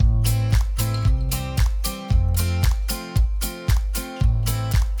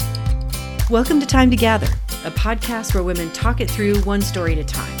Welcome to Time to Gather, a podcast where women talk it through one story at a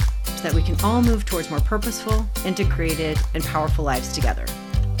time so that we can all move towards more purposeful, integrated, and powerful lives together.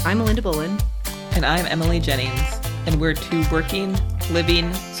 I'm Melinda Bullen. And I'm Emily Jennings. And we're two working,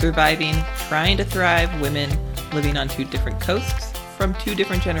 living, surviving, trying to thrive women living on two different coasts from two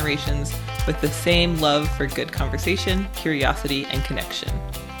different generations with the same love for good conversation, curiosity, and connection.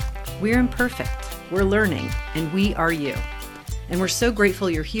 We're imperfect, we're learning, and we are you. And we're so grateful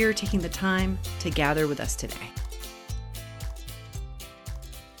you're here taking the time to gather with us today.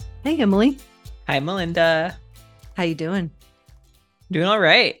 Hey, Emily. Hi, Melinda. How you doing? Doing all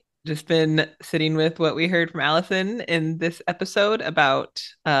right. Just been sitting with what we heard from Alison in this episode about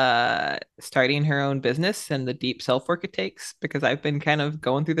starting her own business and the deep self-work it takes, because I've been kind of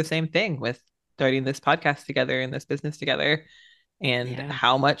going through the same thing with starting this podcast together and this business together, and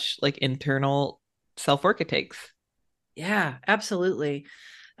how much internal self-work it takes. Yeah, absolutely.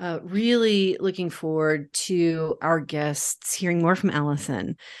 Really looking forward to our guests hearing more from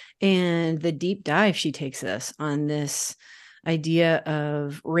Alison and the deep dive she takes us on this idea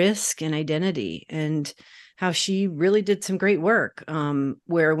of risk and identity, and how she really did some great work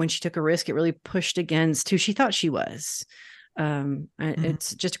where when she took a risk, it really pushed against who she thought she was.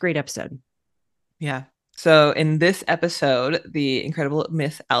 It's just a great episode. Yeah. So in this episode, the incredible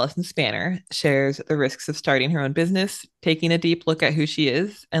Miss Alison Spanner shares the risks of starting her own business, taking a deep look at who she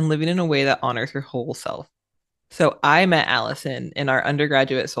is, and living in a way that honors her whole self. So I met Alison in our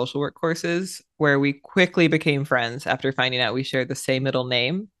undergraduate social work courses, where we quickly became friends after finding out we shared the same middle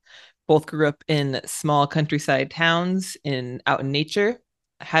name. Both grew up in small countryside towns out in nature,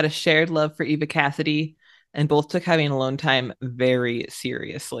 had a shared love for Eva Cassidy, and both took having alone time very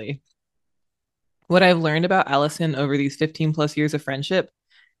seriously. What I've learned about Alison over these 15 plus years of friendship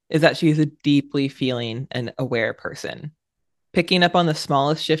is that she's a deeply feeling and aware person. Picking up on the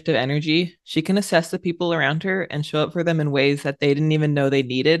smallest shift of energy, she can assess the people around her and show up for them in ways that they didn't even know they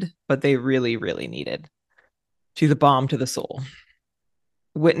needed, but they really, really needed. She's a balm to the soul.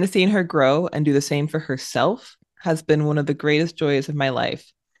 Witnessing her grow and do the same for herself has been one of the greatest joys of my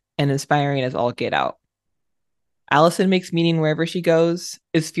life, and inspiring as all get out. Alison makes meaning wherever she goes,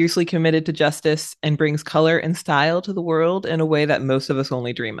 is fiercely committed to justice, and brings color and style to the world in a way that most of us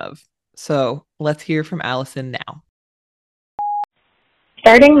only dream of. So let's hear from Alison now.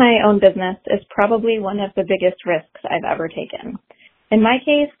 Starting my own business is probably one of the biggest risks I've ever taken. In my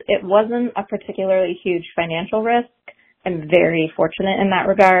case, it wasn't a particularly huge financial risk. I'm very fortunate in that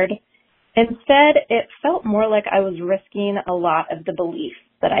regard. Instead, it felt more like I was risking a lot of the beliefs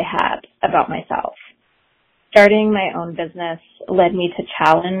that I had about myself. Starting my own business led me to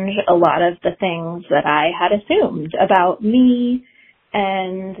challenge a lot of the things that I had assumed about me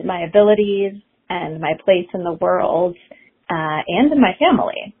and my abilities and my place in the world and in my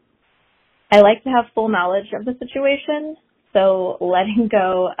family. I like to have full knowledge of the situation, so letting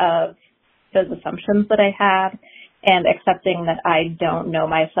go of those assumptions that I had and accepting that I don't know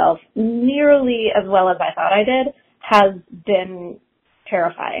myself nearly as well as I thought I did has been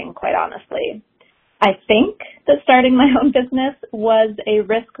terrifying, quite honestly. I think that starting my own business was a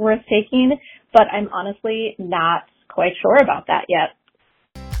risk worth taking, but I'm honestly not quite sure about that yet.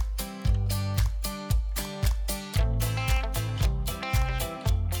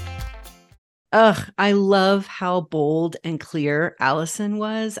 I love how bold and clear Alison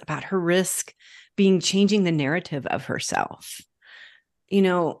was about her risk being changing the narrative of herself. You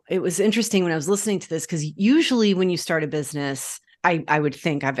know, it was interesting when I was listening to this, because usually when you start a business, I would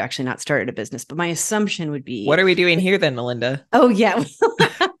think, I've actually not started a business, but my assumption would be, what are we doing here then, Melinda? Oh, yeah.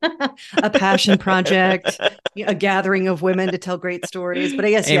 A passion project, a gathering of women to tell great stories. But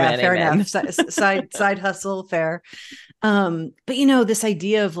I guess, amen, fair amen. enough. Side hustle, fair. But, this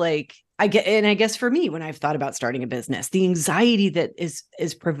idea of I guess for me, when I've thought about starting a business, the anxiety that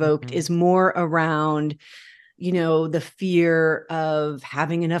is provoked is more around, the fear of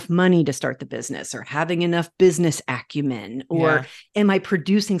having enough money to start the business, or having enough business acumen, or am I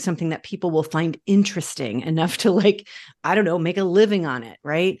producing something that people will find interesting enough to make a living on it,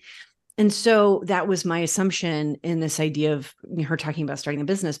 right? And so that was my assumption in this idea of her talking about starting a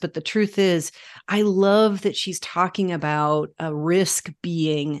business. But the truth is, I love that she's talking about a risk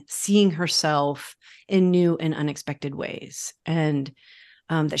being seeing herself in new and unexpected ways. And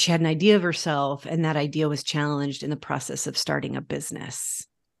that she had an idea of herself, and that idea was challenged in the process of starting a business,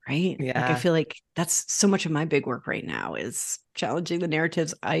 right? Yeah. I feel like that's so much of my big work right now, is challenging the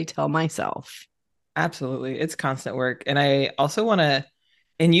narratives I tell myself. Absolutely. It's constant work. And I also want to,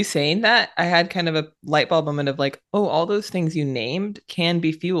 in you saying that, I had kind of a light bulb moment of all those things you named can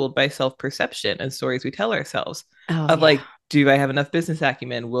be fueled by self-perception and stories we tell ourselves do I have enough business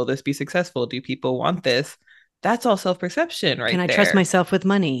acumen? Will this be successful? Do people want this? That's all self-perception right Can I there. trust myself with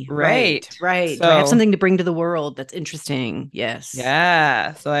money? Right. Right. So, do I have something to bring to the world that's interesting? Yes.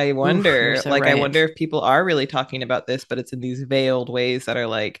 yeah. So I wonder, so like, I right. wonder if people are really talking about this, but it's in these veiled ways that are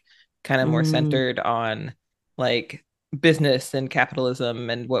like kind of more centered on like business and capitalism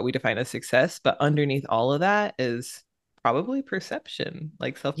and what we define as success. But underneath all of that is probably perception,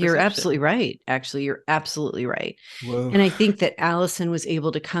 like self-perception. You're absolutely right. Actually, you're absolutely right. Whoa. And I think that Alison was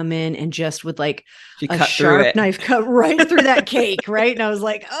able to come in and just with like She a cut sharp knife cut right through that cake, right? And I was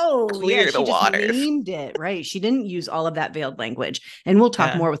like, oh, Clear yeah, the she just waters. named it, right? She didn't use all of that veiled language. And we'll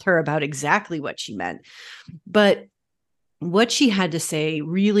talk more with her about exactly what she meant. But what she had to say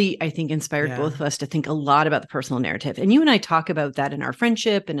really, I think, inspired both of us to think a lot about the personal narrative. And you and I talk about that in our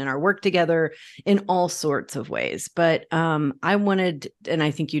friendship and in our work together in all sorts of ways. But I wanted, and I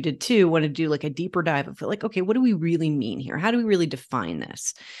think you did too, want to do like a deeper dive of like, okay, what do we really mean here? How do we really define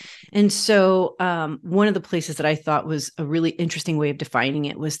this? And so one of the places that I thought was a really interesting way of defining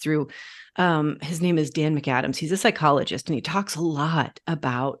it was through his name is Dan McAdams. He's a psychologist, and he talks a lot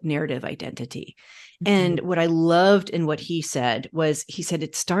about narrative identity. And what I loved in what he said was, he said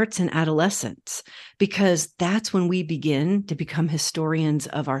it starts in adolescence, because that's when we begin to become historians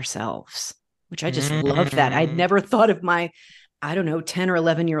of ourselves, which I just love that. I'd never thought of my, I don't know, 10 or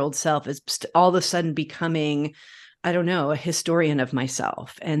 11-year-old self as all of a sudden becoming, I don't know, a historian of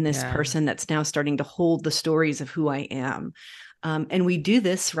myself, and this person that's now starting to hold the stories of who I am. And we do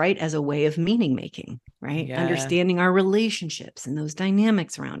this, right, as a way of meaning making, right? Yeah. Understanding our relationships and those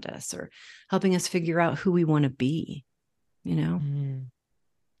dynamics around us, or helping us figure out who we want to be, you know?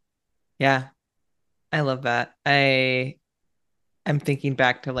 Yeah, I love that. I'm thinking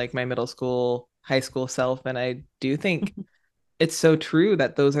back to like my middle school, high school self, and I do think it's so true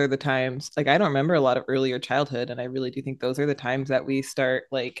that those are the times, like I don't remember a lot of earlier childhood, and I really do think those are the times that we start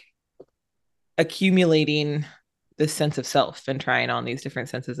like accumulating this sense of self and trying on these different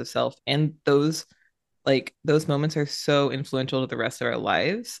senses of self. And those moments are so influential to the rest of our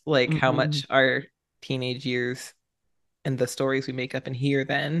lives, like how much our teenage years and the stories we make up in here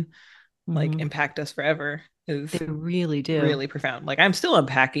then like impact us forever is they really do. Really profound. Like I'm still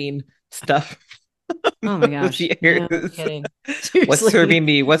unpacking stuff. Oh my gosh. No kidding. Seriously. What's serving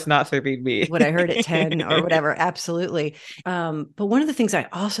me? What's not serving me? What I heard at 10 or whatever. Absolutely. But one of the things I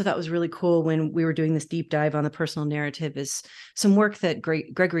also thought was really cool when we were doing this deep dive on the personal narrative is some work that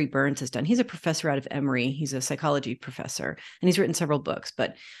Gregory Burns has done. He's a professor out of Emory. He's a psychology professor, and he's written several books,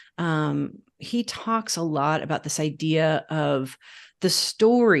 but he talks a lot about this idea of the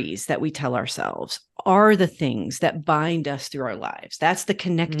stories that we tell ourselves are the things that bind us through our lives. That's the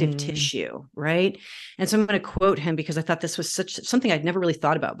connective tissue, right? And so I'm going to quote him because I thought this was something I'd never really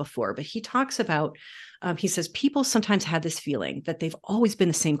thought about before. But he talks about, he says, people sometimes have this feeling that they've always been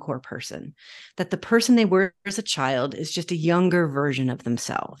the same core person, that the person they were as a child is just a younger version of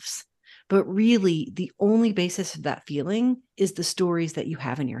themselves. But really, the only basis of that feeling is the stories that you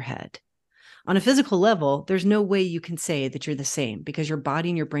have in your head. On a physical level, there's no way you can say that you're the same because your body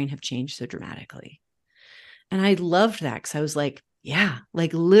and your brain have changed so dramatically. And I loved that because I was like, yeah,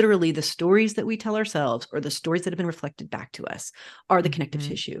 like literally the stories that we tell ourselves or the stories that have been reflected back to us are the connective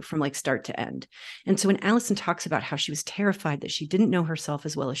tissue from like start to end. And so when Alison talks about how she was terrified that she didn't know herself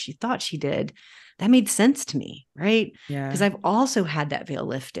as well as she thought she did, that made sense to me, right? Yeah. Because I've also had that veil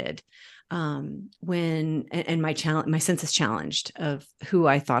lifted when my sense is challenged of who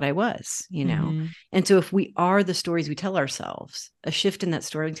I thought I was, you know? And so if we are the stories we tell ourselves, a shift in that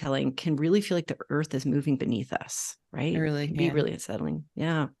storytelling can really feel like the earth is moving beneath us, right? It really can be really unsettling.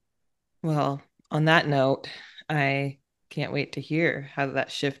 Yeah. Well, on that note, I can't wait to hear how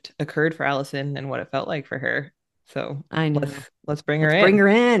that shift occurred for Alison and what it felt like for her. So I know. Let's bring her in. Bring her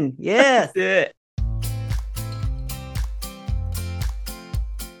in. Yes.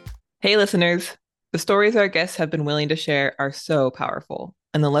 Hey, listeners. The stories our guests have been willing to share are so powerful,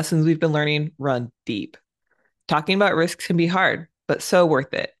 and the lessons we've been learning run deep. Talking about risks can be hard, but so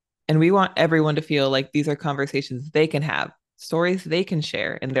worth it. And we want everyone to feel like these are conversations they can have, stories they can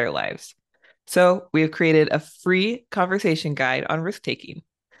share in their lives. So we have created a free conversation guide on risk taking.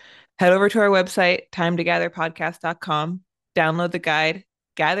 Head over to our website, timetogatherpodcast.com, download the guide,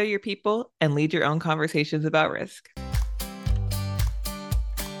 gather your people, and lead your own conversations about risk.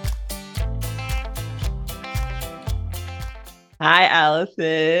 Hi,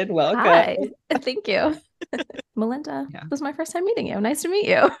 Allison. Welcome. Hi. Thank you. Melinda, Yeah. this is my first time meeting you. Nice to meet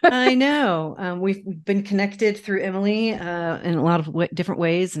you. I know. We've been connected through Emily in a lot of different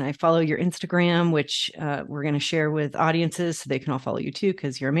ways. And I follow your Instagram, which we're going to share with audiences so they can all follow you too,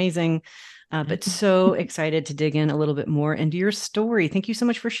 because you're amazing. But so excited to dig in a little bit more into your story. Thank you so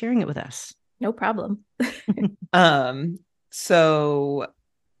much for sharing it with us. No problem. So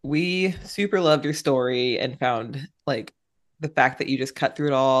we super loved your story and found like the fact that you just cut through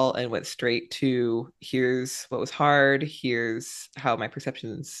it all and went straight to here's what was hard, here's how my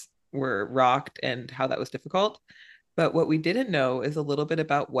perceptions were rocked and how that was difficult. But what we didn't know is a little bit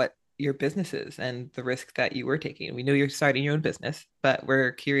about what your business is and the risk that you were taking. We know you're starting your own business, but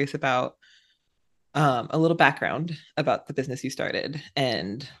we're curious about a little background about the business you started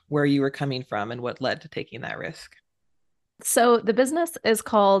and where you were coming from and what led to taking that risk. So the business is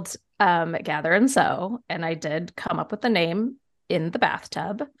called Gather and Sew, and I did come up with the name in the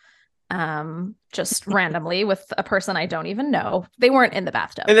bathtub, just randomly with a person I don't even know. They weren't in the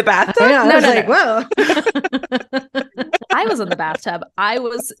bathtub. In the bathtub? I was No. whoa. I was in the bathtub. I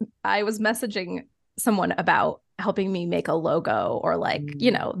was messaging someone about helping me make a logo or like,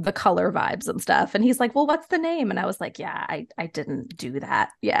 the color vibes and stuff. And he's like, well, what's the name? And I was like, yeah, I didn't do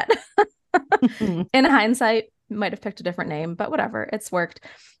that yet. In hindsight, might have picked a different name, but whatever, it's worked.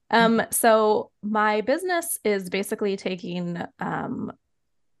 So my business is basically taking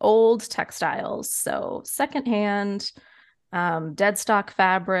old textiles, so secondhand, dead stock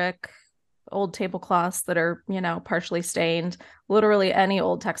fabric, old tablecloths that are, partially stained, literally any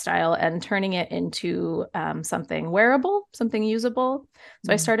old textile, and turning it into something wearable, something usable.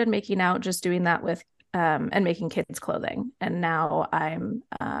 So I started making out just doing that with and making kids clothing. And now I'm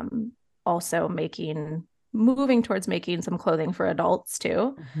also moving towards making some clothing for adults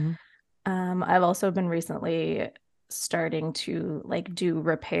too. I've also been recently starting to like do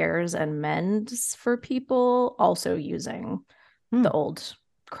repairs and mends for people, also using the old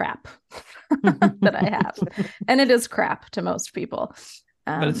crap that I have. And it is crap to most people.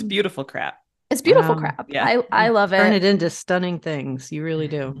 But it's beautiful crap. It's beautiful crap. Yeah. I love it. Turn it into stunning things. You really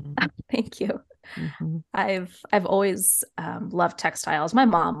do. Thank you. I've always loved textiles. My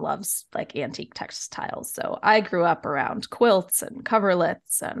mom loves like antique textiles. So I grew up around quilts and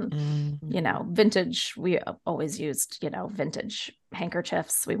coverlets and, vintage. We always used, vintage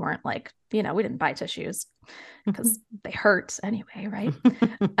handkerchiefs. We weren't like, we didn't buy tissues because they hurt anyway, right?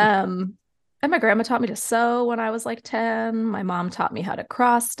 And my grandma taught me to sew when I was like 10. My mom taught me how to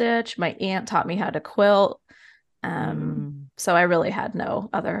cross stitch. My aunt taught me how to quilt. So I really had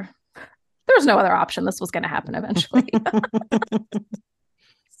there was no other option. This was going to happen eventually.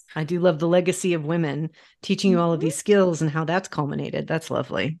 I do love the legacy of women teaching you all of these skills and how that's culminated. That's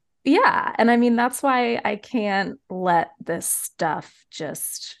lovely. Yeah. And I mean, that's why I can't let this stuff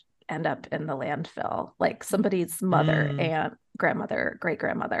just end up in the landfill. Like somebody's mother, aunt, grandmother,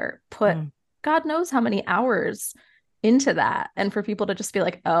 great-grandmother put God knows how many hours into that. And for people to just be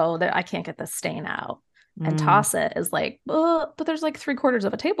like, oh, I can't get this stain out. And toss it is like, oh, but there's like 3/4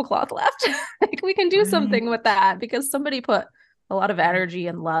 of a tablecloth left. Like we can do something with that because somebody put a lot of energy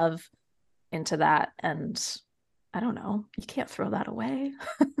and love into that. And I don't know, you can't throw that away.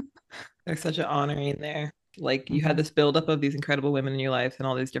 There's such an honoring there. Like you had this buildup of these incredible women in your life and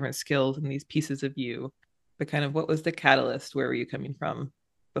all these different skills and these pieces of you. But kind of what was the catalyst? Where were you coming from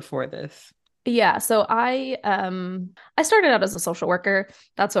before this? Yeah, so I started out as a social worker.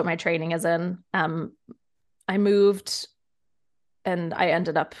 That's what my training is in. I moved and I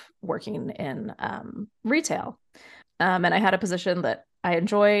ended up working in retail. And I had a position that I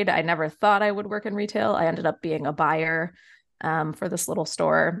enjoyed. I never thought I would work in retail. I ended up being a buyer for this little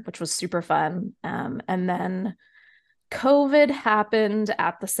store, which was super fun. And then COVID happened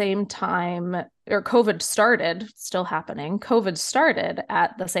at the same time, or COVID started, still happening. COVID started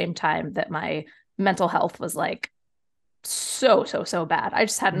at the same time that my mental health was like so bad. I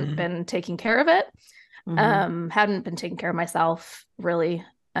just hadn't been taking care of it. Hadn't been taking care of myself really.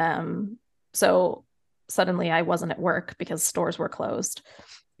 So suddenly I wasn't at work because stores were closed.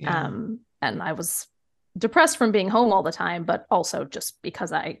 And I was depressed from being home all the time, but also just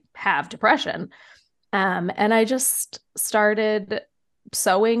because I have depression. And I just started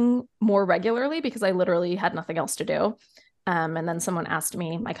sewing more regularly because I literally had nothing else to do. And then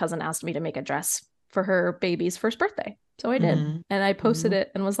my cousin asked me to make a dress for her baby's first birthday. So I did. And I posted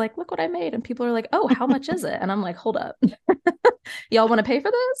it and was like, look what I made. And people are like, oh, how much is it? And I'm like, hold up. Y'all want to pay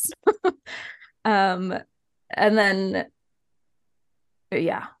for this? And then,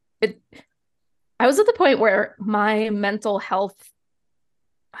 yeah, I was at the point where my mental health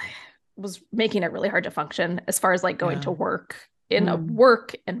was making it really hard to function as far as like going to work in a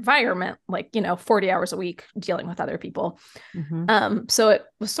work environment, like, 40 hours a week dealing with other people. So it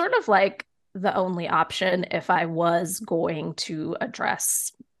was sort of like the only option if I was going to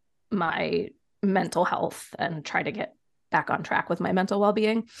address my mental health and try to get back on track with my mental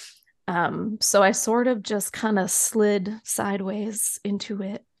well-being. So I sort of just kind of slid sideways into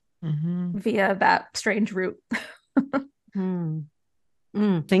it via that strange route.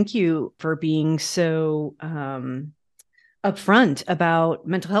 Thank you for being so upfront about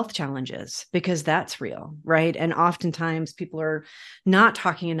mental health challenges, because that's real, right? And oftentimes people are not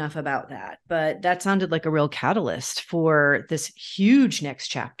talking enough about that, but that sounded like a real catalyst for this huge next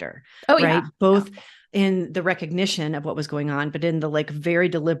chapter, right? Both in the recognition of what was going on, but in the like very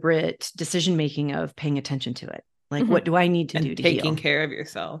deliberate decision-making of paying attention to it. Like, what do I need to do to taking heal? care of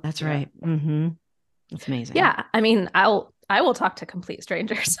yourself. That's right. That's amazing. Yeah. I mean, I will talk to complete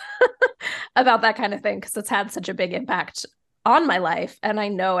strangers about that kind of thing, because it's had such a big impact on my life. And I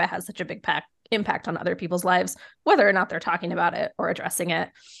know it has such a big impact on other people's lives, whether or not they're talking about it or addressing it.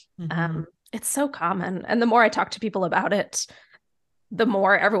 It's so common. And the more I talk to people about it, the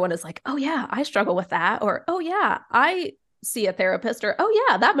more everyone is like, oh yeah, I struggle with that. Or, oh yeah, I see a therapist. Or, oh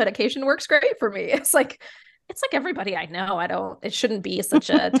yeah, that medication works great for me. It's like everybody I know. It shouldn't be such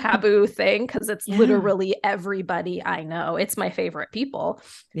a taboo thing, because it's literally everybody I know. It's my favorite people.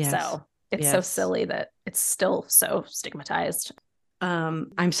 So it's so silly that it's still so stigmatized.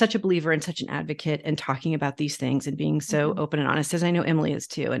 I'm such a believer and such an advocate in talking about these things and being so open and honest, as I know Emily is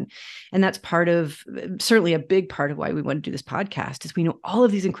too. And that's certainly a big part of why we want to do this podcast, is we know all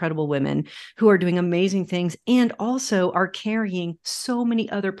of these incredible women who are doing amazing things and also are carrying so many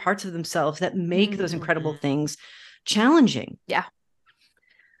other parts of themselves that make those incredible things challenging. Yeah.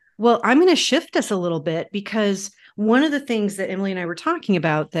 Well, I'm going to shift us a little bit, because one of the things that Emily and I were talking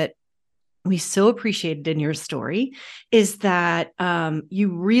about that we so appreciated in your story is that I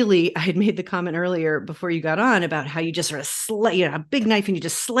had made the comment earlier before you got on about how you just sort of a big knife and you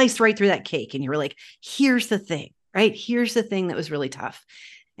just sliced right through that cake. And you were like, here's the thing, right? Here's the thing that was really tough.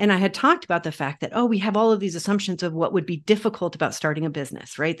 And I had talked about the fact that, we have all of these assumptions of what would be difficult about starting a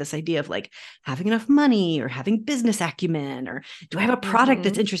business, right? This idea of like having enough money or having business acumen, or do I have a product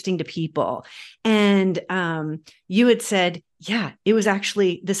that's interesting to people? And you had said, yeah, it was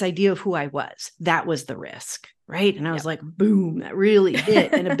actually this idea of who I was. That was the risk, right? And I was like, boom, that really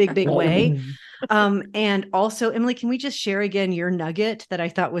hit in a big, big way. And also, Emily, can we just share again your nugget that I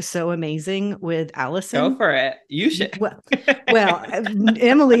thought was so amazing with Alison? Go for it. You should. Well,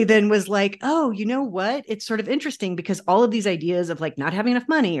 Emily then was like, oh, you know what? It's sort of interesting, because all of these ideas of like not having enough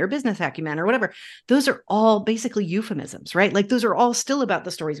money or business acumen or whatever, those are all basically euphemisms, right? Like those are all still about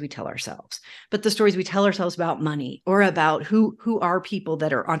the stories we tell ourselves, but the stories we tell ourselves about money or about who are people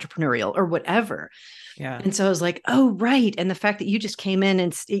that are entrepreneurial or whatever. Yeah. And so I was like, oh, right. And the fact that you just came in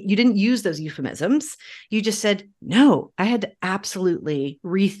and you didn't use those euphemisms, you just said, no, I had to absolutely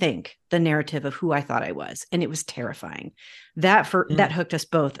rethink the narrative of who I thought I was. And it was terrifying. That hooked us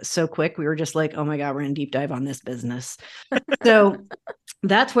both so quick. We were just like, oh my God, we're in deep dive on this business. So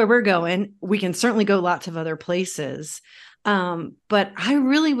that's where we're going. We can certainly go lots of other places. But I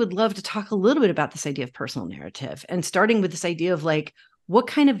really would love to talk a little bit about this idea of personal narrative, and starting with this idea of like, what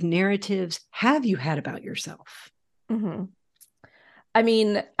kind of narratives have you had about yourself? I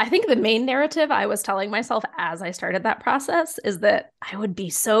mean, I think the main narrative I was telling myself as I started that process is that I would be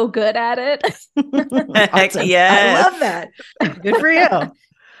so good at it. Awesome. I love that. Good for you.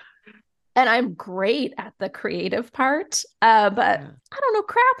 And I'm great at the creative part, but I don't know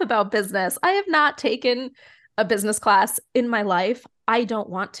crap about business. I have not taken a business class in my life. I don't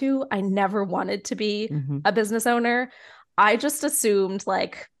want to. I never wanted to be a business owner. I just assumed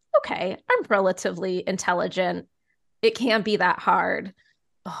like, okay, I'm relatively intelligent. It can't be that hard.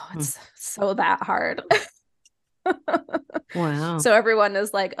 Oh, it's so that hard. Wow. So everyone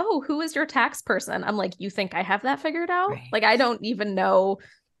is like, oh, who is your tax person? I'm like, you think I have that figured out? Right. Like, I don't even know.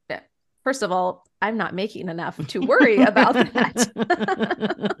 First of all, I'm not making enough to worry about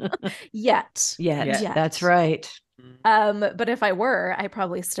that yet. That's right. But if I were, I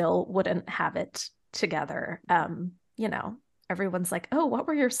probably still wouldn't have it together. Everyone's like, oh, what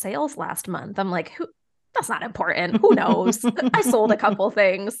were your sales last month? I'm like, that's not important. Who knows? I sold a couple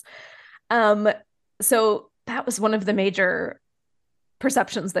things. So that was one of the major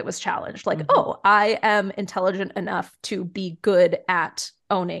perceptions that was challenged. Like, oh, I am intelligent enough to be good at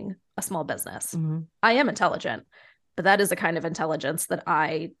owning a small business. I am intelligent, but that is a kind of intelligence that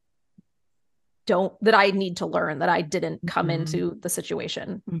I need to learn, that I didn't come into the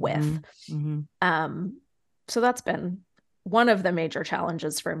situation with. So that's been one of the major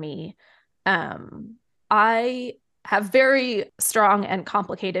challenges for me. I have very strong and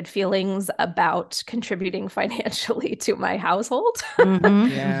complicated feelings about contributing financially to my household.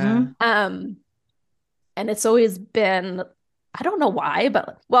 Yeah. And it's always been, I don't know why,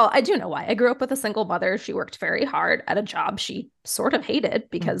 but well, I do know why. I grew up with a single mother. She worked very hard at a job she sort of hated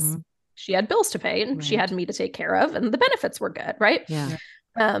because she had bills to pay and she had me to take care of, and the benefits were good, right? Yeah.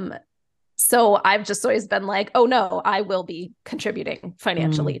 So I've just always been like, oh no, I will be contributing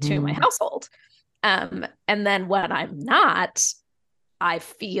financially to my household. And then when I'm not, I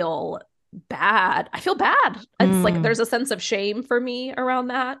feel bad. I feel bad. It's like there's a sense of shame for me around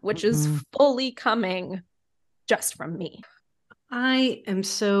that, which is fully coming just from me. I am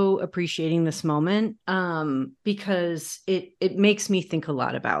so appreciating this moment because it makes me think a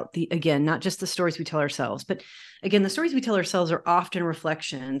lot about again, not just the stories we tell ourselves, but again, the stories we tell ourselves are often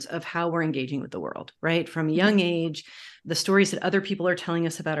reflections of how we're engaging with the world, right? From a young age, the stories that other people are telling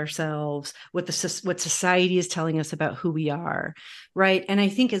us about ourselves, what society is telling us about who we are, right? And I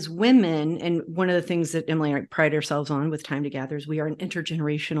think as women, and one of the things that Emily and I pride ourselves on with Time Together is we are an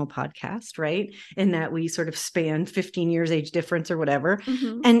intergenerational podcast, right? In that we sort of span 15 years age difference or whatever.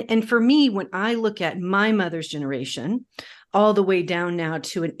 And for me, when I look at my mother's generation, all the way down now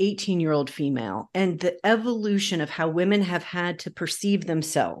to an 18-year-old female, and the evolution of how women have had to perceive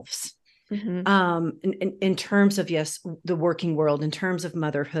themselves in terms of, yes, the working world, in terms of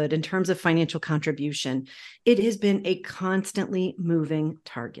motherhood, in terms of financial contribution, it has been a constantly moving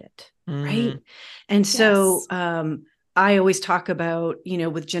target, right? And so I always talk about,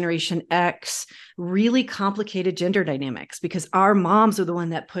 with Generation X, really complicated gender dynamics, because our moms are the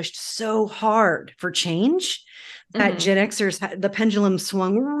one that pushed so hard for change that Gen Xers, the pendulum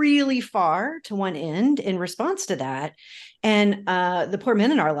swung really far to one end in response to that. And the poor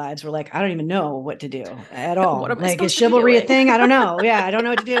men in our lives were like, I don't even know what to do at all. Like, is chivalry a thing? I don't know. Yeah, I don't know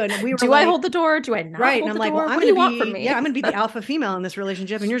what to do. And we were do I hold the door? Do I not right? Hold and I'm the like, door? well, I'm what do going you to want from me? I'm going to be the alpha female in this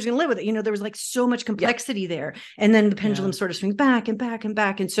relationship, and you're just going to live with it. There was like so much complexity there. And then the pendulum sort of swings back and back and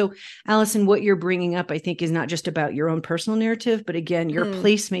back. And so, Alison, what you're bringing up, I think, is not just about your own personal narrative, but again, your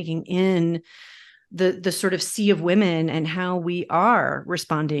placemaking in the sort of sea of women and how we are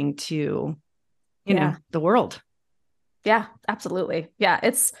responding to, the world. Yeah, absolutely. Yeah.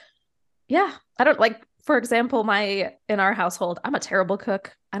 I don't like, for example, in our household, I'm a terrible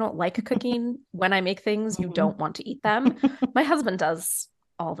cook. I don't like cooking. When I make things, you don't want to eat them. My husband does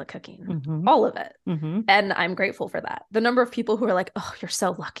all the cooking, all of it. And I'm grateful for that. The number of people who are like, oh, you're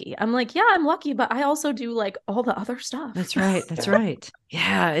so lucky. I'm like, yeah, I'm lucky, but I also do like all the other stuff. That's right. That's right.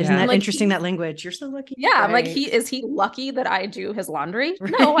 Yeah. Isn't that interesting, that language? You're so lucky. Yeah. Right. I'm like, is he lucky that I do his laundry?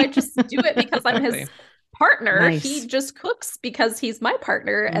 Right. No, I just do it because I'm his partner. Nice. He just cooks because he's my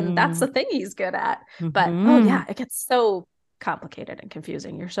partner, and that's the thing he's good at. But oh yeah, it gets so complicated and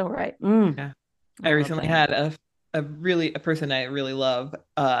confusing. You're so right. Yeah. I recently had a person I really love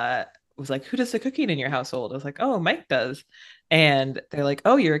was like, who does the cooking in your household? I was like, oh, Mike does. And they're like,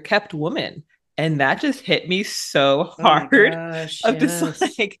 oh, you're a kept woman. And that just hit me so hard. Just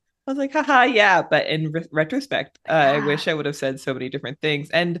like, I was like, haha, yeah. But in retrospect, I wish I would have said so many different things.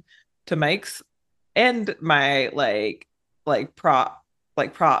 And to Mike's and my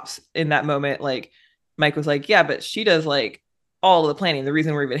props in that moment, like Mike was like, yeah, but she does like all of the planning. The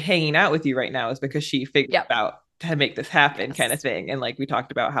reason we're even hanging out with you right now is because she figured out to make this happen, kind of thing. And like we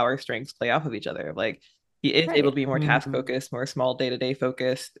talked about how our strengths play off of each other. Like he is able to be more task focused, more small day-to-day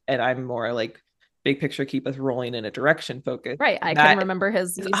focused, and I'm more like big picture, keep us rolling in a direction focus. Right. I can remember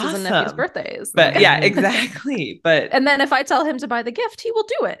his nieces and nephews' birthdays. But yeah, exactly. But and then if I tell him to buy the gift, he will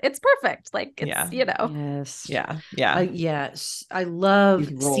do it. It's perfect. Like it's Yes. Yeah. Yes. I love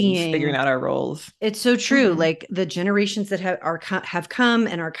seeing figuring out our roles. It's so true. Like the generations that have come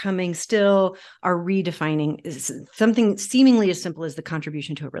and are coming still are redefining something seemingly as simple as the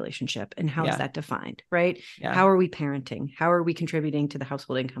contribution to a relationship, and how is that defined, right? Yeah. How are we parenting? How are we contributing to the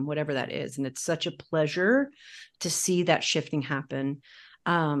household income, whatever that is? And it's such a pleasure to see that shifting happen.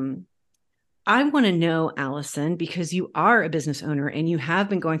 I want to know, Alison, because you are a business owner and you have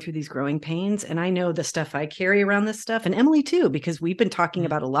been going through these growing pains. And I know the stuff I carry around this stuff, and Emily too, because we've been talking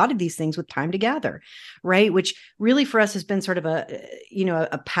about a lot of these things with Time Together, right? Which really for us has been sort of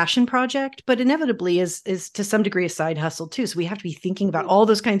a passion project, but inevitably is to some degree a side hustle too. So we have to be thinking about all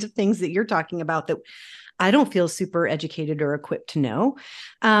those kinds of things that you're talking about that I don't feel super educated or equipped to know.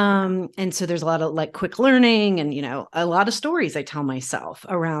 And so there's a lot of like quick learning and, a lot of stories I tell myself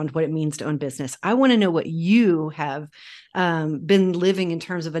around what it means to own business. I want to know what you have been living in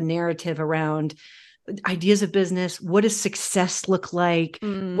terms of a narrative around ideas of business. What does success look like?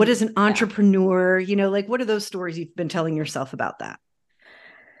 What is an entrepreneur? Like, what are those stories you've been telling yourself about that?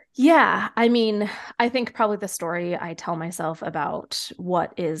 Yeah, I mean, I think probably the story I tell myself about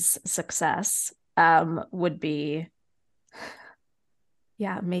what is success would be,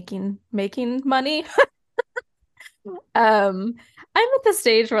 yeah, making money. I'm at the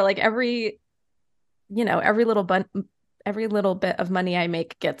stage where like every little bit of money I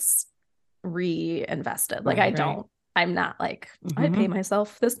make gets reinvested. Like Right. I'm not like, I pay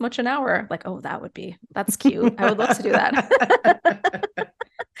myself this much an hour. Like, oh, that's cute. I would love to do that.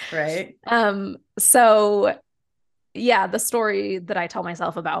 Right. So yeah, the story that I tell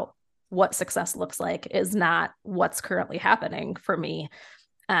myself about what success looks like is not what's currently happening for me.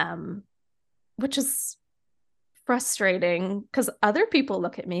 Which is frustrating because other people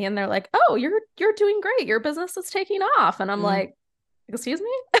look at me and they're like, "Oh, you're doing great. Your business is taking off." And I'm like, "Excuse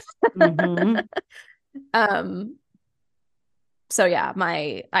me?" Um, so yeah,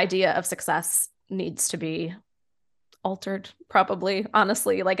 my idea of success needs to be altered, probably,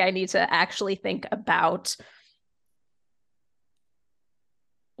 honestly. Like I need to actually think about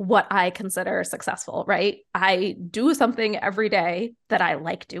what I consider successful, right? I do something every day that I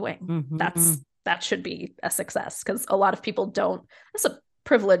like doing. That should be a success because a lot of people don't. That's a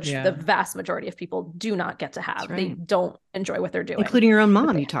privilege the vast majority of people do not get to have. Right. They don't enjoy what they're doing. Including your own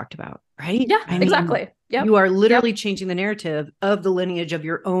mom, you talked about, right? Yeah, exactly. Yep. You are literally changing the narrative of the lineage of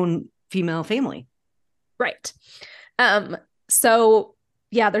your own female family. Right. So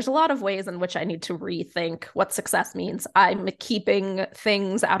yeah, there's a lot of ways in which I need to rethink what success means. I'm keeping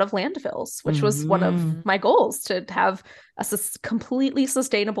things out of landfills, which was one of my goals, to have a completely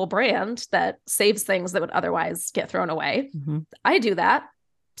sustainable brand that saves things that would otherwise get thrown away. I do that.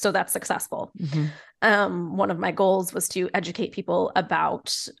 So that's successful. One of my goals was to educate people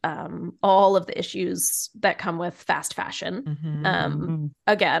about all of the issues that come with fast fashion.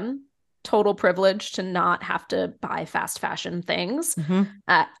 Again, total privilege to not have to buy fast fashion things.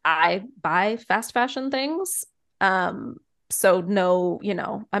 I buy fast fashion things. So no,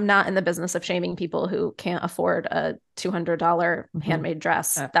 I'm not in the business of shaming people who can't afford a $200 handmade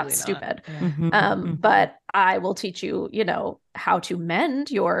dress. That's stupid. But I will teach you, how to mend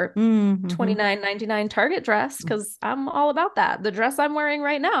your $29.99 Target dress, because I'm all about that. The dress I'm wearing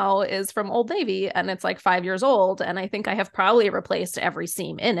right now is from Old Navy and it's like 5 years old. And I think I have probably replaced every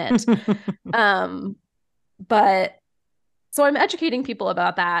seam in it. But so I'm educating people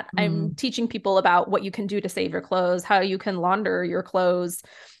about that. I'm teaching people about what you can do to save your clothes, how you can launder your clothes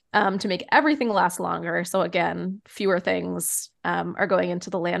to make everything last longer. So again, fewer things are going into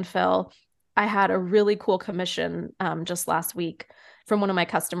the landfill. I had a really cool commission just last week from one of my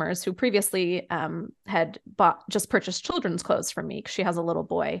customers who previously had just purchased children's clothes from me. She has a little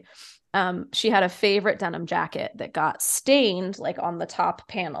boy. She had a favorite denim jacket that got stained like on the top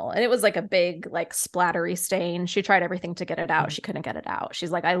panel. And it was like a big, like splattery stain. She tried everything to get it out. She couldn't get it out.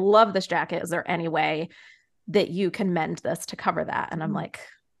 She's like, I love this jacket. Is there any way that you can mend this to cover that? And I'm like,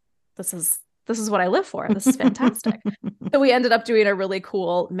 this is what I live for. This is fantastic. So we ended up doing a really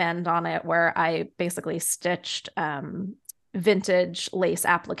cool mend on it where I basically stitched vintage lace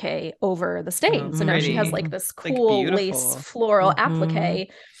applique over the stain. So now she has like this cool lace floral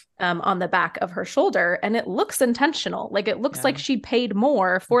applique on the back of her shoulder, and it looks intentional. Like it looks like she paid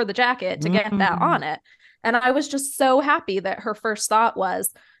more for the jacket to get that on it. And I was just so happy that her first thought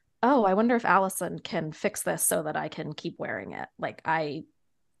was, oh, I wonder if Alison can fix this so that I can keep wearing it. Like I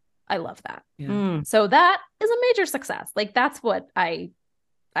love that. So that is a major success. Like that's what I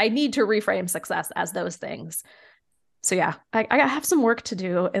need to reframe success as those things. So yeah, I have some work to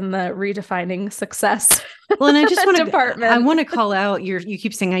do in the redefining success. Well, and I just want department. I want to call out you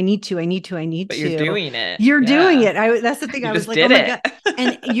keep saying I need to. But you're doing it. You're doing it. That's the thing. I was like, oh my God.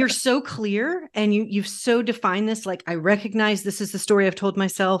 And you're so clear and you've so defined this. Like I recognize this is the story I've told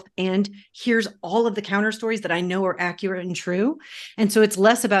myself. And here's all of the counter stories that I know are accurate and true. And so it's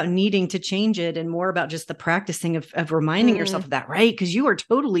less about needing to change it and more about just the practicing of reminding yourself of that, right? Because you are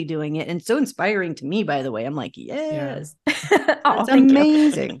totally doing it. And so inspiring to me, by the way. I'm like, yes. Oh, it's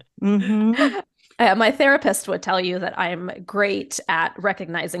amazing. My therapist would tell you that I'm great at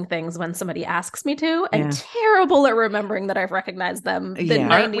recognizing things when somebody asks me to, and terrible at remembering that I've recognized them the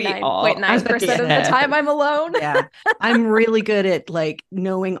 99.9% of the time I'm alone. I'm really good at like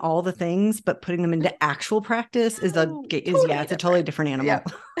knowing all the things, but putting them into actual practice it's a totally different animal.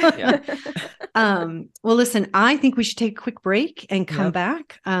 Well, listen, I think we should take a quick break and come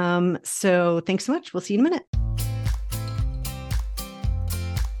back. So thanks so much. We'll see you in a minute.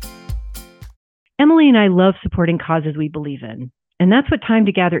 Emily and I love supporting causes we believe in, and that's what Time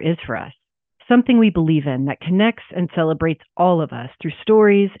to Gather is for us. Something we believe in that connects and celebrates all of us through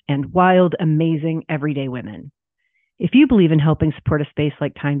stories and wild, amazing, everyday women. If you believe in helping support a space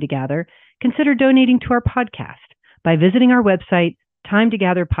like Time to Gather, consider donating to our podcast by visiting our website,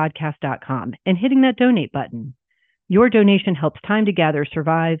 timetogatherpodcast.com, and hitting that donate button. Your donation helps Time to Gather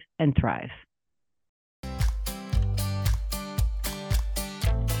survive and thrive.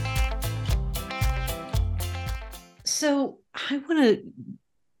 So I want to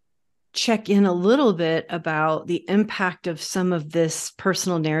check in a little bit about the impact of some of this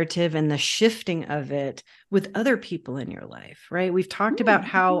personal narrative and the shifting of it with other people in your life, right? We've talked about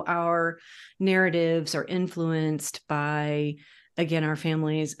how our narratives are influenced by, again, our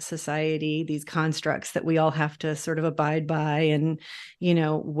families, society, these constructs that we all have to sort of abide by, and,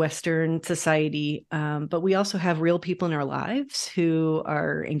 Western society. But we also have real people in our lives who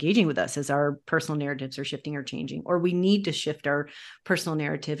are engaging with us as our personal narratives are shifting or changing, or we need to shift our personal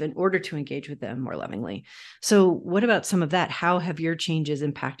narrative in order to engage with them more lovingly. So what about some of that? How have your changes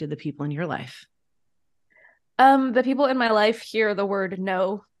impacted the people in your life? The people in my life hear the word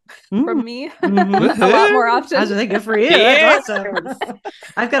no from me a lot more often. I was like, good for you. That's awesome.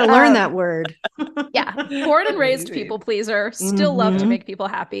 I've got to learn that word. Yeah. Born and raised people pleaser, still love to make people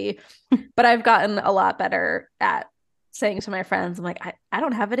happy. But I've gotten a lot better at saying to my friends, I'm like, I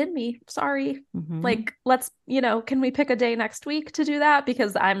don't have it in me. Sorry. Like, let's, can we pick a day next week to do that?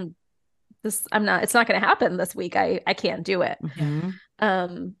 Because it's not going to happen this week. I can't do it.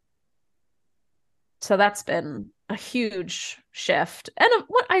 So that's been a huge shift. And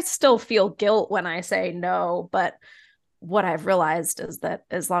what I still feel guilt when I say no, but what I've realized is that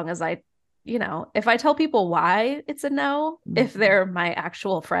as long as I, if I tell people why it's a no, if they're my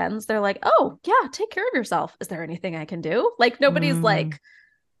actual friends, they're like, oh yeah, take care of yourself. Is there anything I can do? Like, nobody's like,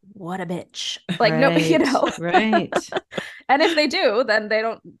 what a bitch. Like, nobody, Right. And if they do, then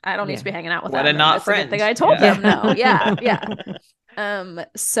I don't need to be hanging out with them. What a not friend. It's a good thing I told them no. Yeah.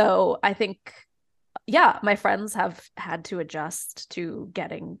 So I think, my friends have had to adjust to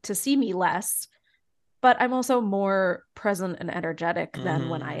getting to see me less, but I'm also more present and energetic than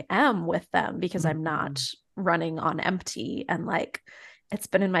when I am with them, because I'm not running on empty, and like, it's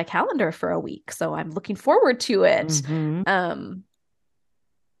been in my calendar for a week, so I'm looking forward to it.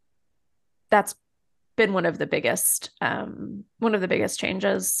 That's been one of the biggest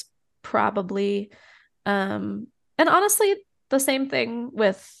changes, probably. And honestly, the same thing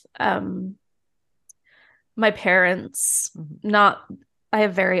with my parents. I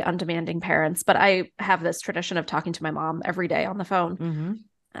have very undemanding parents, but I have this tradition of talking to my mom every day on the phone.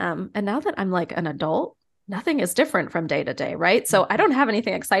 And now that I'm like an adult, nothing is different from day to day, right? So I don't have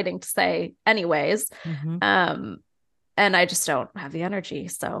anything exciting to say anyways. And I just don't have the energy.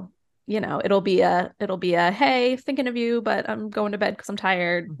 So, it'll be a, hey, thinking of you, but I'm going to bed because I'm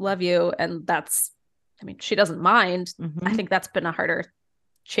tired. Love you. And she doesn't mind. I think that's been a harder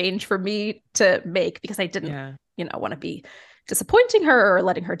change for me to make, because I didn't, want to be disappointing her or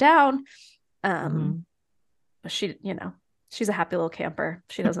letting her down. But she, she's a happy little camper.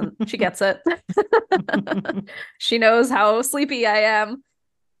 She gets it. She knows how sleepy I am.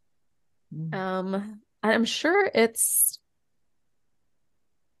 I'm sure it's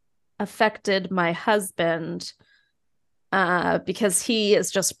affected my husband, because he is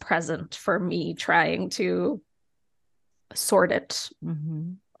just present for me trying to sort it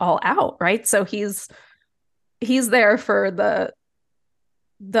all out, right? So he's there for the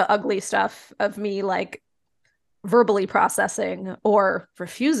ugly stuff of me, like verbally processing or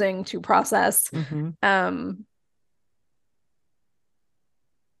refusing to process. He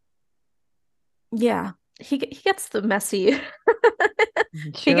gets the messy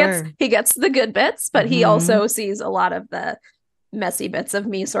he gets the good bits, but he also sees a lot of the messy bits of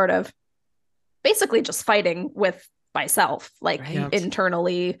me sort of basically just fighting with myself, like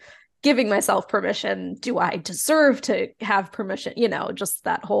internally giving myself permission. Do I deserve to have permission? Just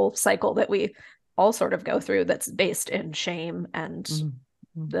that whole cycle that we all sort of go through, that's based in shame and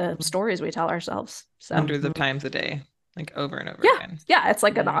the stories we tell ourselves. So hundreds of times a day, like over and over again. Yeah, it's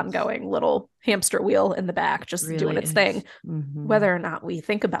like an ongoing little hamster wheel in the back, just really doing its thing, whether or not we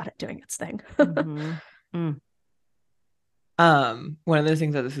think about it doing its thing. One of those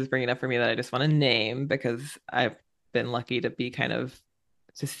things that this is bringing up for me that I just want to name, because I've been lucky to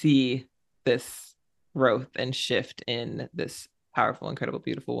see this growth and shift in this powerful, incredible,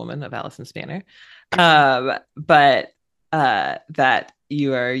 beautiful woman of Alison Spanner. But that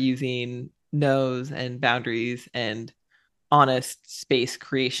you are using no's and boundaries and honest space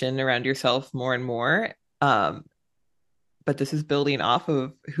creation around yourself more and more. but this is building off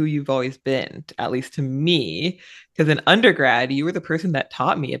of who you've always been, at least to me. Because in undergrad, you were the person that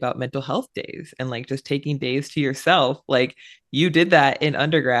taught me about mental health days and like just taking days to yourself. Like you did that in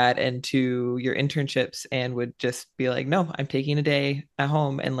undergrad and to your internships and would just be like, no, I'm taking a day at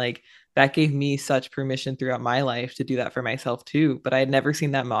home. And like that gave me such permission throughout my life to do that for myself too. But I had never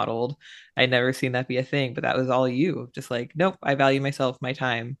seen that modeled. I'd never seen that be a thing, but that was all you. Just like, nope, I value myself, my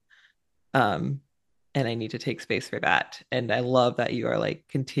time. Um, and I need to take space for that. And I love that you are like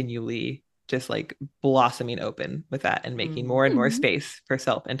continually just like blossoming open with that and making more and more space for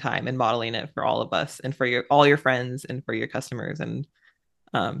self and time and modeling it for all of us and for your all your friends and for your customers. And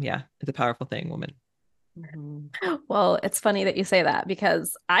yeah, it's a powerful thing, woman. Well, it's funny that you say that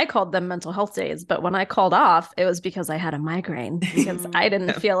because I called them mental health days, but when I called off, it was because I had a migraine because I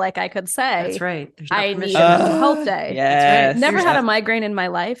didn't feel like I could say, that's right. There's no I permission. need a mental health day. Yes. That's right. Never had a migraine in my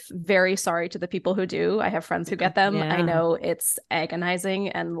life. Very sorry to the people who do. I have friends who get them. Yeah. I know it's agonizing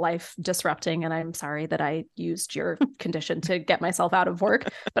and life disrupting, and I'm sorry that I used your condition to get myself out of work,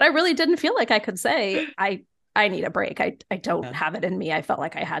 but I really didn't feel like I could say, I need a break. I don't have it in me. I felt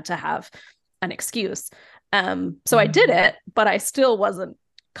like I had to have an excuse. So I did it, but I still wasn't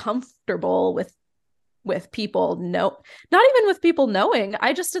comfortable with people not even with people knowing.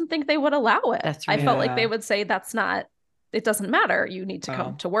 I just didn't think they would allow it. That's right. I felt like they would say it doesn't matter. You need to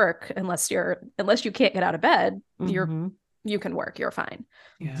come to work unless you can't get out of bed. You can work. You're fine.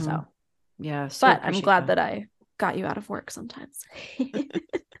 Yeah. So yeah. But I'm glad that I got you out of work sometimes.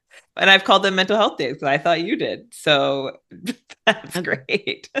 And I've called them mental health days, but I thought you did. So that's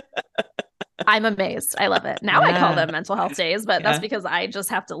great. I'm amazed. I love it. Now I call them mental health days, but that's because I just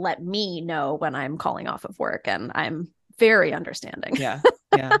have to let me know when I'm calling off of work, and I'm very understanding. Yeah.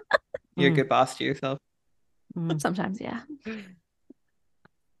 You're a good boss to yourself. Sometimes, yeah.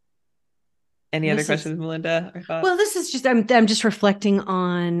 Any other questions, Melinda, or thoughts? Well, this is just, I'm just reflecting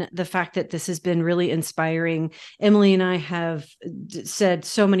on the fact that this has been really inspiring. Emily and I have said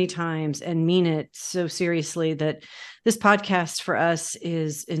so many times and mean it so seriously that this podcast for us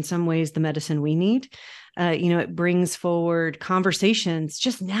is in some ways the medicine we need. It brings forward conversations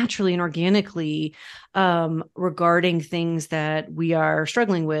just naturally and organically regarding things that we are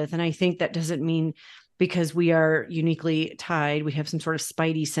struggling with. And I think that doesn't mean because we are uniquely tied, we have some sort of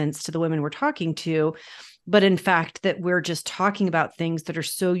spidey sense to the women we're talking to, but in fact that we're just talking about things that are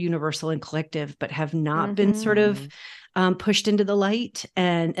so universal and collective, but have not been sort of pushed into the light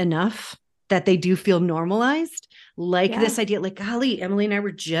and enough that they do feel normalized. Like this idea, like, golly, Emily and I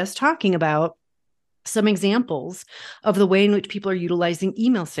were just talking about some examples of the way in which people are utilizing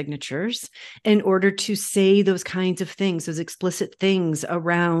email signatures in order to say those kinds of things, those explicit things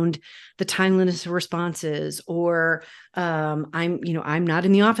around the timeliness of responses, or I'm not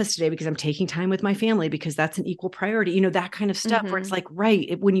in the office today because I'm taking time with my family because that's an equal priority, that kind of stuff where it's like,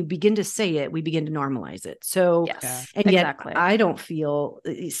 right, when you begin to say it, we begin to normalize it. So, and yet I don't feel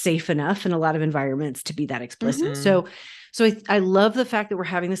safe enough in a lot of environments to be that explicit. So I love the fact that we're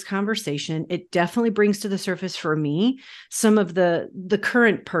having this conversation. It definitely brings to the surface for me some of the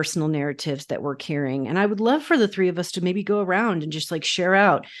current personal narratives that we're carrying. And I would love for the three of us to maybe go around and just like share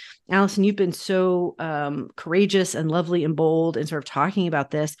out. Alison, you've been so courageous and lovely and bold and sort of talking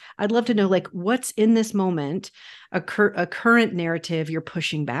about this. I'd love to know, like, what's in this moment, a current narrative you're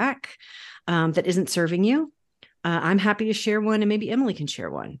pushing back that isn't serving you. I'm happy to share one, and maybe Emily can share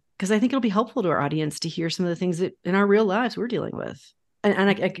one, because I think it'll be helpful to our audience to hear some of the things that in our real lives we're dealing with. And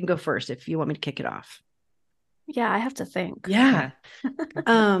I can go first if you want me to kick it off. Yeah, I have to think. Yeah.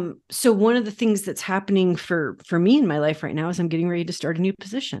 So one of the things that's happening for me in my life right now is I'm getting ready to start a new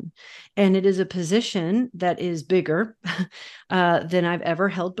position. And it is a position that is bigger than I've ever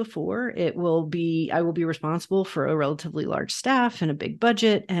held before. I will be responsible for a relatively large staff and a big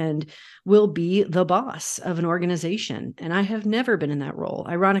budget, and will be the boss of an organization. And I have never been in that role.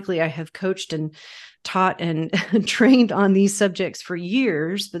 Ironically, I have coached and taught and trained on these subjects for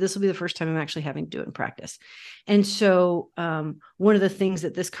years, but this will be the first time I'm actually having to do it in practice. And so one of the things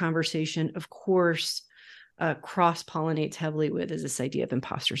that this conversation, of course, cross-pollinates heavily with is this idea of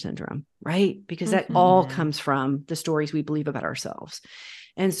imposter syndrome, right? Because that all comes from the stories we believe about ourselves.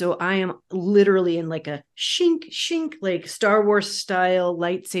 And so I am literally in like a shink, like Star Wars style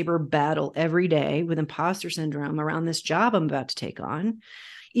lightsaber battle every day with imposter syndrome around this job I'm about to take on.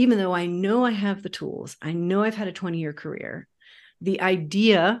 Even though I know I have the tools, I know I've had a 20-year career, the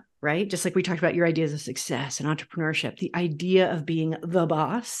idea, right? Just like we talked about your ideas of success and entrepreneurship, the idea of being the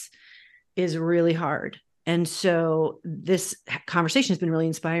boss is really hard. And so this conversation has been really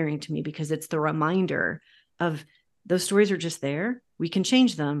inspiring to me because it's the reminder of those stories are just there. We can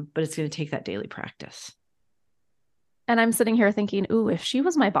change them, but it's going to take that daily practice. And I'm sitting here thinking, ooh, if she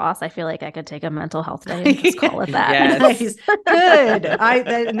was my boss, I feel like I could take a mental health day and just call it that. Yes. Nice. Good.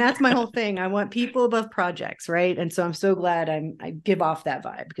 And that's my whole thing. I want people above projects, right? And so I'm so glad I give off that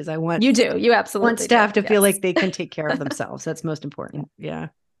vibe, because I want you absolutely want staff do. to feel like they can take care of themselves. That's most important. Yeah.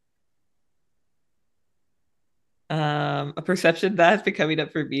 A perception that's been coming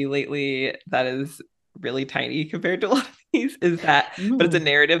up for me lately that is really tiny compared to a lot of these is that, but it's a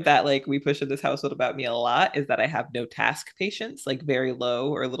narrative that like we push in this household about me a lot, is that I have no task patience, like very low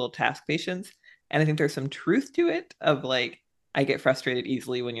or little task patience. And I think there's some truth to it, of like, I get frustrated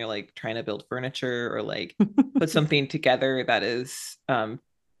easily when you're like trying to build furniture or like put something together that is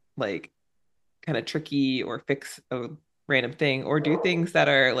like kind of tricky, or fix a random thing, or do things that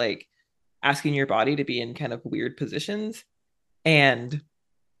are like asking your body to be in kind of weird positions. And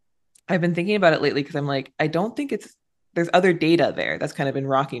I've been thinking about it lately, because I'm like, I don't think there's other data there that's kind of been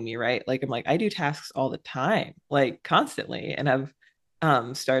rocking me, right? Like, I'm like, I do tasks all the time, like constantly. And I've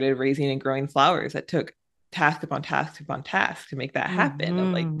started raising and growing flowers that took task upon task upon task to make that happen, of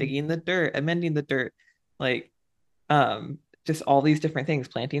like digging the dirt, amending the dirt, like just all these different things,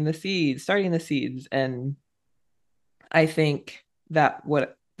 planting the seeds, starting the seeds. And I think that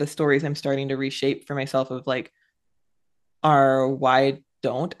what the stories I'm starting to reshape for myself of like are, why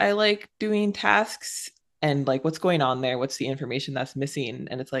don't I like doing tasks, and like what's going on there, what's the information that's missing.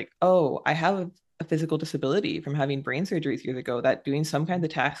 And it's like, oh, I have a physical disability from having brain surgeries years ago, that doing some kinds of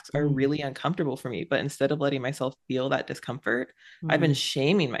tasks are really uncomfortable for me. But instead of letting myself feel that discomfort, I've been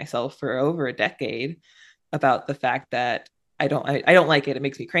shaming myself for over a decade about the fact that I don't like it. It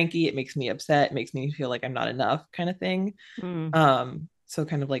makes me cranky, it makes me upset, it makes me feel like I'm not enough, kind of thing. So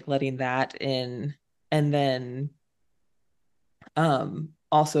kind of like letting that in. And then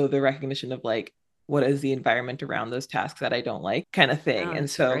also the recognition of like, what is the environment around those tasks that I don't like, kind of thing. And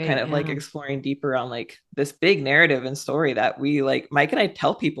so great, kind of like exploring deeper on like this big narrative and story that we like, Mike and I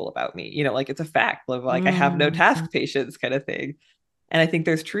tell people about me, you know, like it's a fact of like, I have no task patience, kind of thing. And I think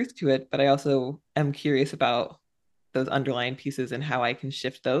there's truth to it, but I also am curious about those underlying pieces and how I can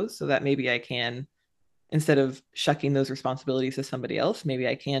shift those, so that maybe I can, instead of shucking those responsibilities to somebody else, maybe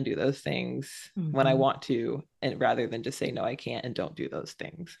I can do those things when I want to, and rather than just say, no, I can't, and don't do those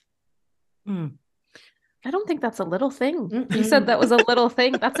things. I don't think that's a little thing. You said that was a little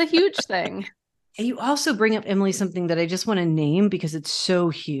thing. That's a huge thing. And you also bring up, Emily, something that I just want to name because it's so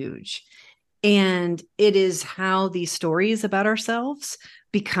huge. And it is how these stories about ourselves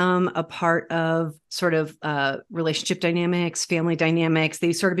become a part of sort of relationship dynamics, family dynamics.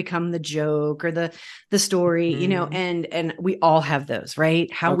 They sort of become the joke or the story, you know, and we all have those,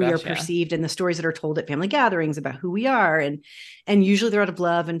 right? How we are perceived, and the stories that are told at family gatherings about who we are. And usually they're out of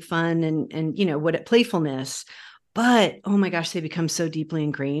love and fun and you know, playfulness. But oh my gosh, they become so deeply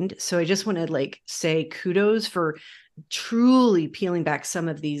ingrained. So I just want to like say kudos for truly peeling back some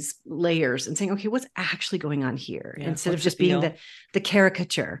of these layers and saying, okay, what's actually going on here, instead of just being the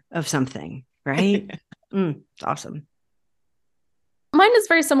caricature of something, right? It's awesome. Mine is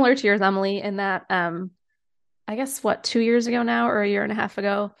very similar to yours, Emily, in that I guess 2 years ago now, or a year and a half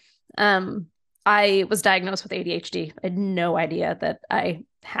ago, I was diagnosed with ADHD. I had no idea that I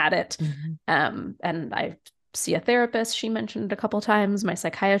had it. And I see a therapist. She mentioned it a couple times. My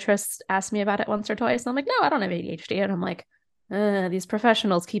psychiatrist asked me about it once or twice. And I'm like, no, I don't have ADHD. And I'm like, these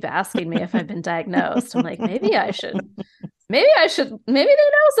professionals keep asking me if I've been diagnosed. I'm like, maybe they know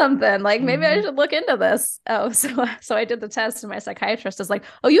something. Like, maybe I should look into this. Oh, so I did the test, and my psychiatrist is like,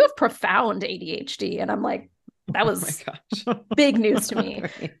 oh, you have profound ADHD. And I'm like, that was big news to me.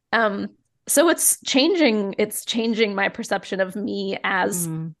 So it's changing my perception of me as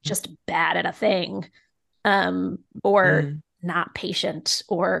just bad at a thing. Or not patient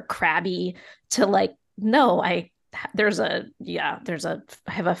or crabby, to like, no, I have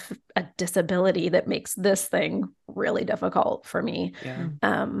a disability that makes this thing really difficult for me.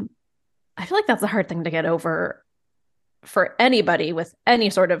 I feel like that's a hard thing to get over for anybody with any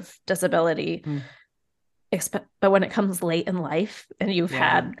sort of disability. But when it comes late in life and you've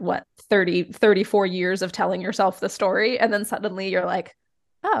had 34 years of telling yourself the story, and then suddenly you're like,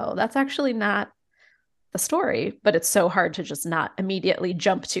 oh, that's actually not the story. But it's so hard to just not immediately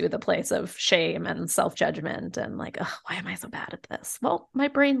jump to the place of shame and self-judgment and like, oh, why am I so bad at this? Well, my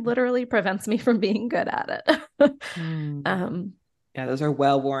brain literally prevents me from being good at it. Yeah, those are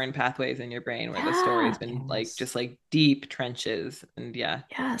well-worn pathways in your brain where the story's been like just like deep trenches. And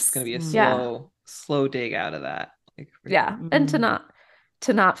it's gonna be a slow dig out of that. Like, and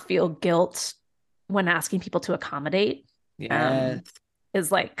to not feel guilt when asking people to accommodate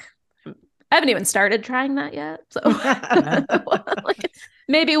is like, I haven't even started trying that yet. So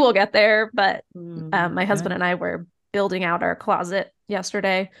maybe we'll get there. But my husband and I were building out our closet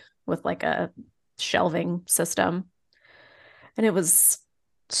yesterday with like a shelving system. And it was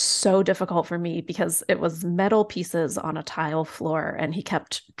so difficult for me because it was metal pieces on a tile floor and he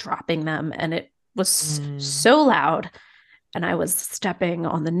kept dropping them and it was so loud. And I was stepping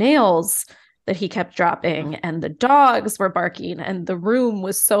on the nails that he kept dropping and the dogs were barking and the room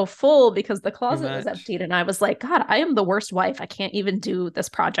was so full because the closet was emptied. And I was like, God, I am the worst wife. I can't even do this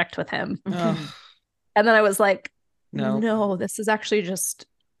project with him. And then I was like, no, this is actually just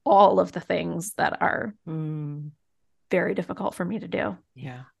all of the things that are very difficult for me to do.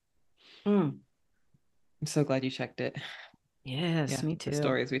 Yeah. I'm so glad you checked it. Yes, me too. The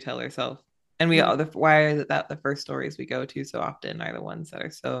stories we tell ourselves. And we all, why is it that the first stories we go to so often are the ones that are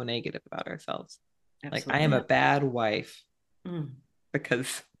so negative about ourselves? Absolutely. Like, I am a bad wife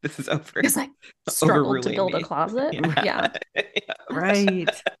because this is over. Because I struggled to build a closet. Yeah. Right.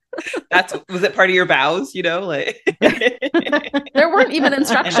 Was it part of your vows, you know? Like there weren't even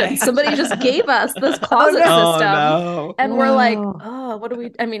instructions. Somebody just gave us this closet system. And we're like, oh, what do we,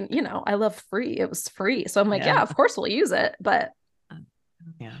 I mean, you know, I love free. It was free. So I'm like, yeah, of course we'll use it. But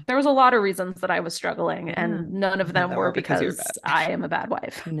there was a lot of reasons that I was struggling and none of them were because I am a bad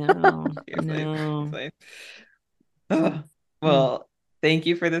wife. No. Well, thank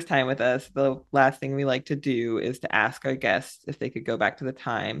you for this time with us. The last thing we like to do is to ask our guests if they could go back to the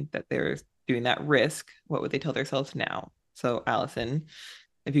time that they're doing that risk, what would they tell themselves now? So Alison,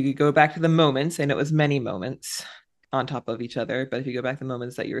 if you could go back to the moments, and it was many moments on top of each other, but if you go back to the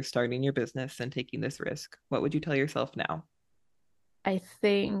moments that you were starting your business and taking this risk, what would you tell yourself now? I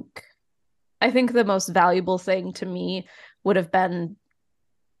think the most valuable thing to me would have been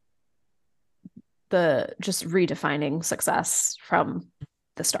just redefining success from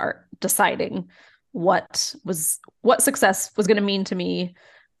the start, deciding what success was going to mean to me,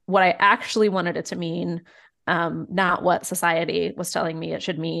 what I actually wanted it to mean, not what society was telling me it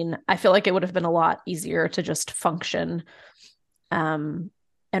should mean. I feel like it would have been a lot easier to just function and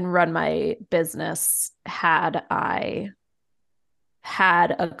run my business had I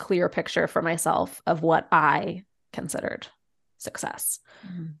had a clear picture for myself of what I considered success.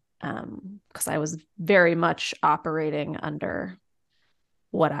 Because I was very much operating under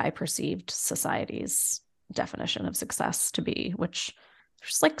what I perceived society's definition of success to be, which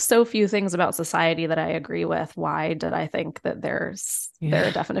there's like so few things about society that I agree with. Why did I think that their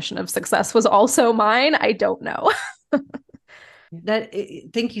definition of success was also mine? I don't know.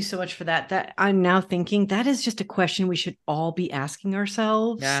 Thank you so much for that. That I'm now thinking that is just a question we should all be asking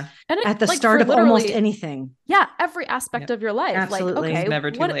ourselves at the start of almost anything. Yeah. Every aspect of your life. Absolutely. Like, okay, it's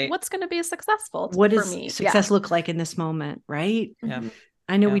never too late. What's going to be successful what for does me? Success look like in this moment? Right. Yeah.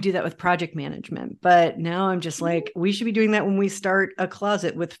 I know we do that with project management, but now I'm just like, we should be doing that when we start a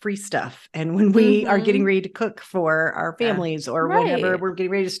closet with free stuff. And when we are getting ready to cook for our families or whenever we're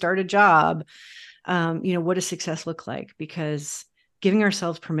getting ready to start a job, what does success look like? Because giving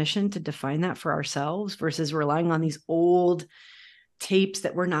ourselves permission to define that for ourselves versus relying on these old tapes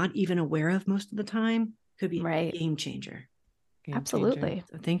that we're not even aware of most of the time could be a game changer. Absolutely.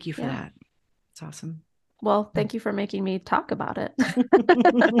 So thank you for that. It's awesome. Well, thank you for making me talk about it.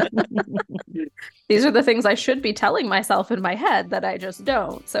 These are the things I should be telling myself in my head that I just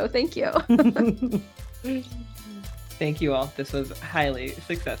don't. So thank you. Thank you all. This was highly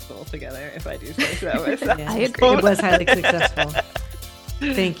successful together, if I do say so myself. I agree. It was highly successful.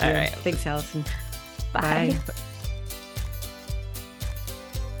 Thank you. All right. Thanks, Alison. Bye.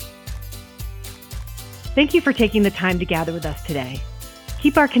 Thank you for taking the time to gather with us today.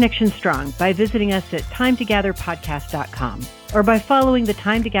 Keep our connection strong by visiting us at timetogatherpodcast.com or by following the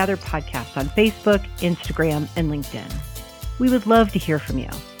Time to Gather podcast on Facebook, Instagram, and LinkedIn. We would love to hear from you.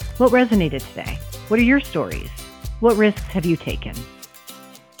 What resonated today? What are your stories? What risks have you taken?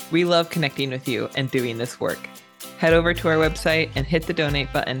 We love connecting with you and doing this work. Head over to our website and hit the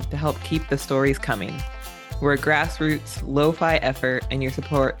donate button to help keep the stories coming. We're a grassroots, lo-fi effort, and your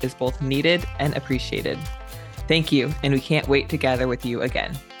support is both needed and appreciated. Thank you, and we can't wait to gather with you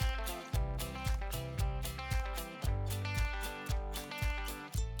again.